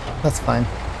 that's fine.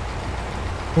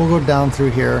 We'll go down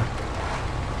through here.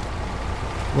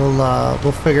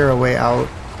 We'll figure a way out.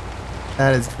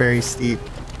 That is very steep.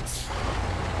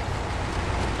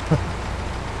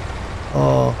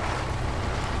 Oh,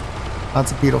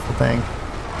 that's a beautiful thing.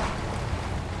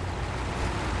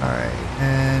 All right,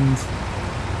 and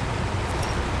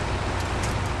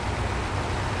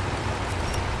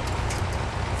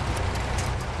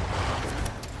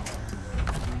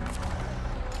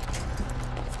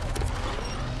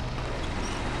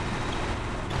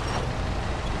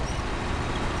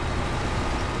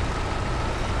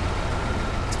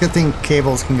good thing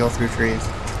cables can go through trees.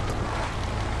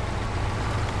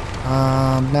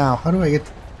 Now, how do I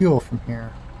get fuel from here?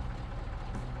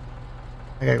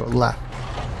 I gotta go left.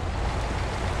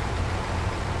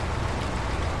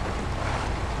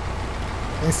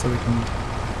 Okay, so we can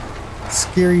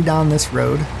scurry down this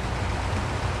road.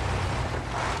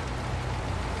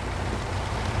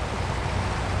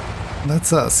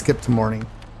 Let's skip to morning.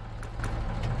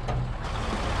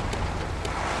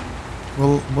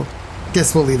 We'll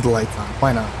guess we'll leave the lights on.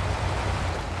 Why not?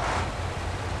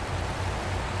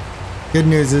 Good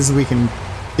news is we can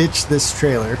ditch this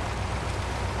trailer.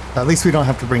 At least we don't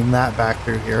have to bring that back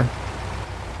through here.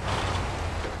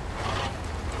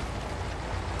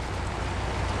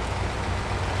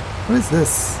 What is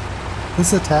this? Is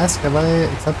this a task? Have I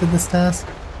accepted this task?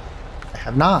 I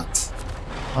have not.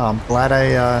 Well, I'm glad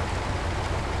I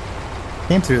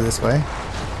came through this way.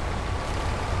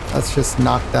 Let's just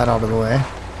knock that out of the way.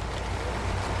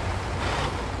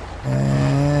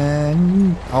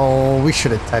 And oh, we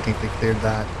should have technically cleared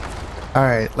that. All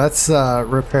right, let's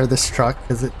repair this truck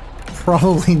because it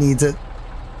probably needs it,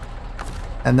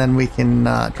 and then we can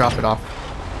drop it off.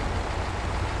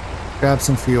 Grab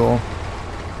some fuel.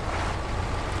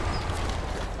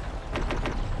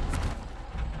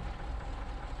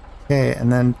 Okay,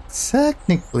 and then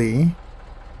technically,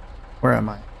 where am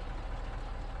I?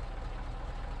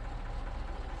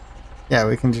 Yeah,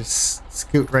 we can just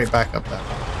scoot right back up that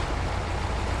way.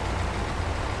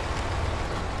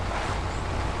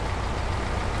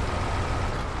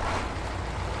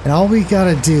 And all we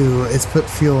gotta do is put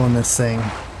fuel in this thing.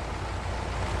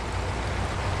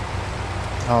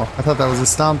 Oh, I thought that was a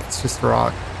stump. It's just a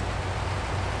rock.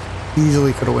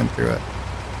 Easily could have went through it.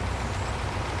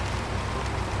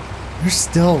 There's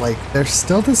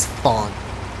still this fog.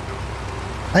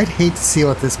 I'd hate to see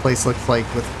what this place looks like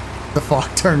with the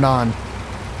fog turned on.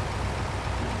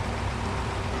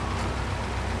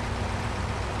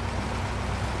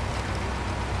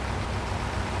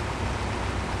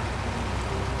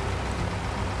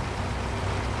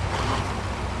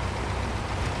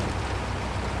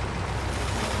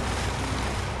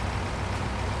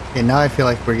 Okay, now I feel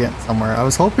like we're getting somewhere. I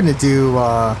was hoping to do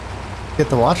get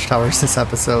the watchtowers this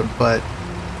episode, but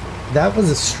that was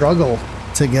a struggle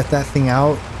to get that thing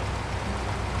out.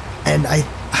 And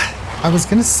I was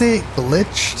gonna say it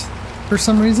glitched for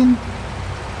some reason.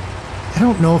 I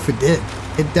don't know if it did.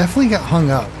 It definitely got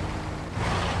hung up.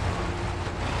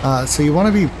 So you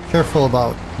want to be careful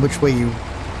about which way you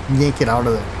yank it out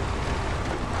of there,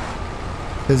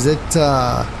 because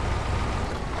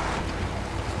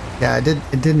yeah,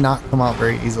 it did not come out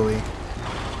very easily.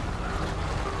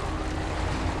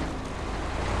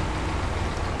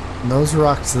 And those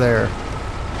rocks there.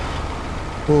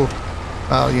 Ooh.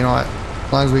 Well, you know what?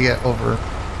 As long as we get over,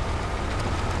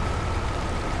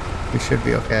 we should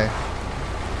be okay.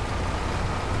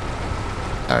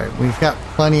 Alright, we've got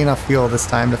plenty enough fuel this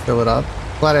time to fill it up.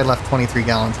 Glad I left 23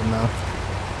 gallons in though.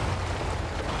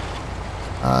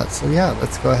 So yeah,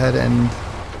 let's go ahead and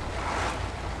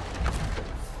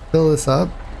fill this up.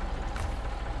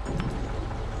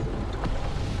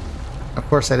 Of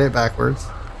course I did it backwards.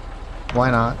 Why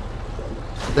not?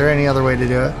 Is there any other way to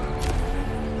do it?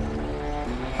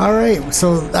 Alright,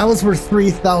 so that was worth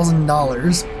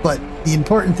 $3,000, but the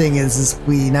important thing is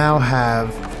we now have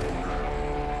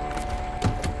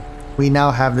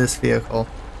this vehicle,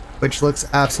 which looks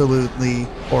absolutely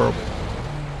horrible.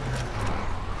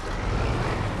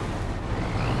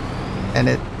 And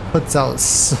it puts out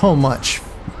so much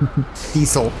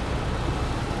diesel.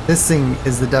 This thing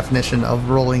is the definition of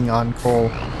rolling on coal.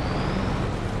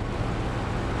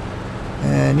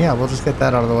 And yeah, we'll just get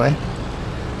that out of the way.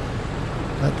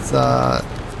 Let's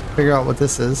figure out what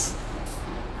this is.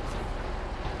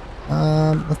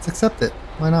 Let's accept it.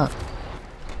 Why not?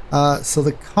 So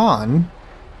the con...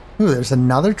 Ooh, there's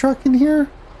another truck in here?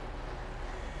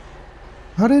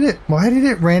 Why did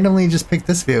it randomly just pick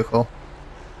this vehicle?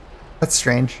 That's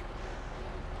strange.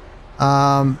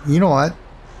 You know what?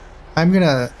 I'm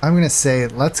gonna say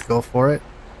let's go for it.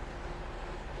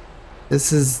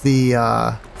 This is the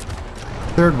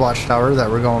third watchtower that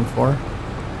we're going for.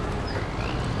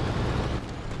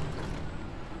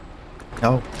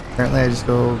 Oh, apparently I just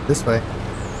go this way.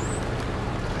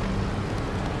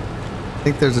 I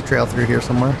think there's a trail through here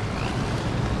somewhere.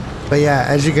 But yeah,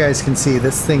 as you guys can see,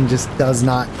 this thing just does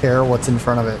not care what's in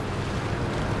front of it.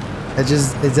 It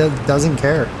doesn't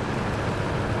care.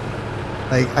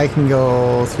 Like, I can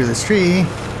go through this tree.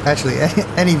 Actually,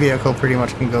 any vehicle pretty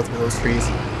much can go through those trees.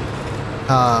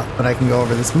 But I can go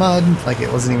over this mud like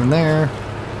it wasn't even there.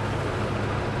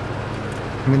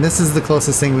 I mean, this is the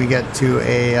closest thing we get to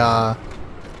a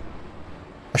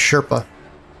Sherpa.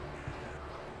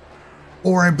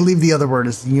 Or I believe the other word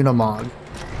is Unimog.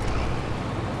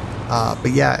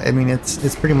 But yeah, I mean,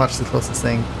 it's pretty much the closest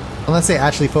thing. Unless they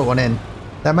actually put one in.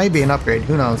 That might be an upgrade,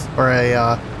 who knows? Or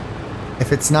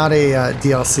if it's not a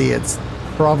DLC, it's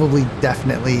probably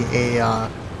definitely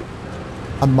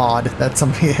a mod that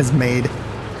somebody has made.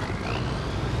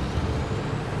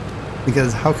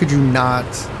 Because how could you not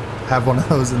have one of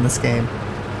those in this game?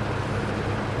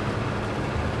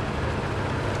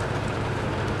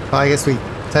 Well, I guess we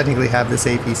technically have this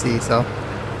APC, so...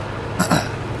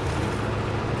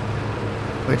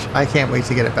 Which I can't wait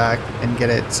to get it back and get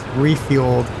it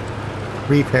refueled,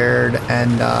 repaired,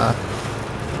 and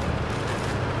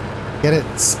get it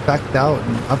spec'd out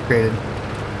and upgraded.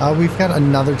 We've got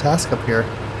another task up here.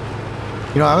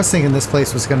 You know, I was thinking this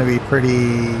place was going to be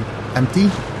pretty empty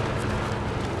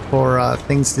for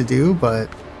things to do, but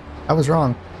I was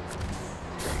wrong.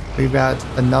 we've got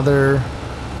another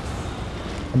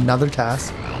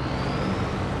task.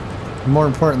 More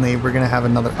importantly, we're gonna have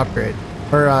another upgrade,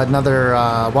 or another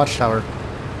watchtower.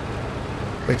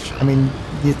 Which, I mean,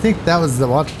 you think that was the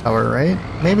watchtower, right?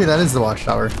 Maybe that is the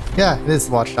watchtower. Yeah, it is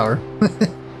the watchtower.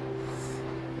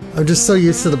 I'm just so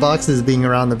used to the boxes being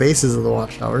around the bases of the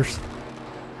watchtowers.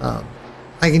 I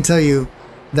can tell you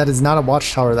that is not a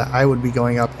watchtower that I would be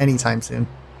going up anytime soon.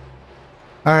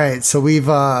 All right, so we've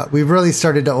really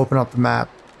started to open up the map.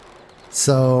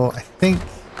 So I think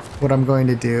what I'm going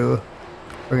to do,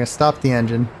 we're gonna stop the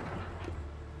engine.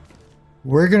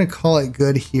 We're gonna call it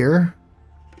good here.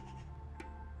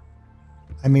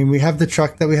 I mean, we have the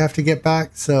truck that we have to get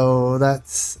back, so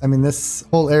that's, I mean, this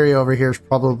whole area over here is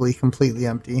probably completely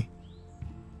empty.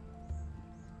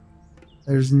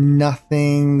 There's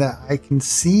nothing that I can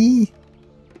see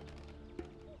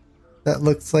that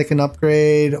looks like an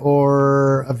upgrade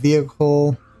or a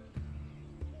vehicle.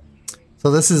 So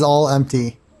this is all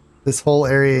empty. This whole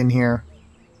area in here.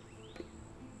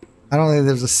 I don't think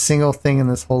there's a single thing in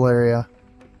this whole area.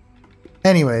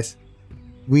 Anyways,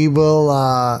 we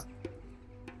will,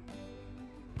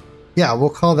 yeah, we'll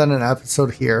call that an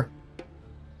episode here.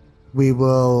 We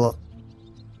will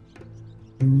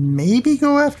maybe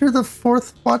go after the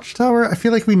 4th watchtower. I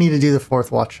feel like we need to do the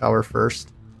 4th watchtower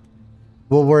first.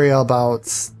 We'll worry about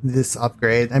this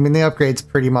upgrade. I mean, the upgrade's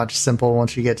pretty much simple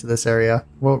once you get to this area.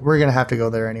 Well, we're going to have to go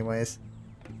there anyways.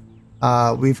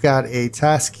 We've got a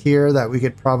task here that we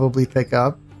could probably pick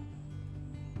up.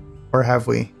 Or have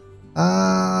we?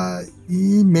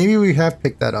 Maybe we have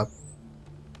picked that up.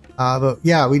 But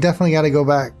yeah, we definitely got to go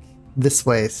back this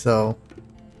way, so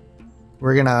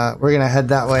we're gonna head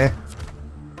that way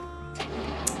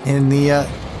in the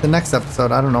next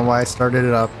episode. I don't know why I started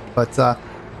it up, but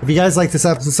if you guys like this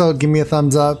episode, give me a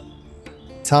thumbs up.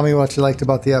 Tell me what you liked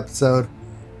about the episode.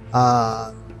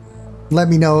 Let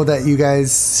me know that you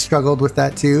guys struggled with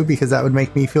that too, because that would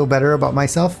make me feel better about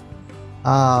myself.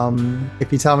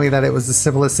 If you tell me that it was the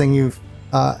simplest thing you've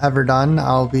ever done,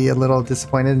 I'll be a little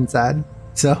disappointed and sad.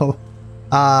 So,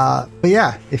 but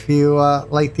yeah, if you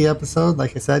like the episode,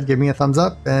 like I said, give me a thumbs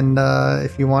up. And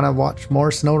if you want to watch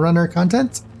more SnowRunner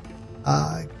content,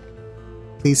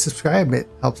 please subscribe. It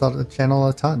helps out the channel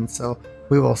a ton. So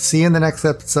we will see you in the next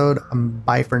episode.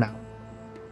 Bye for now.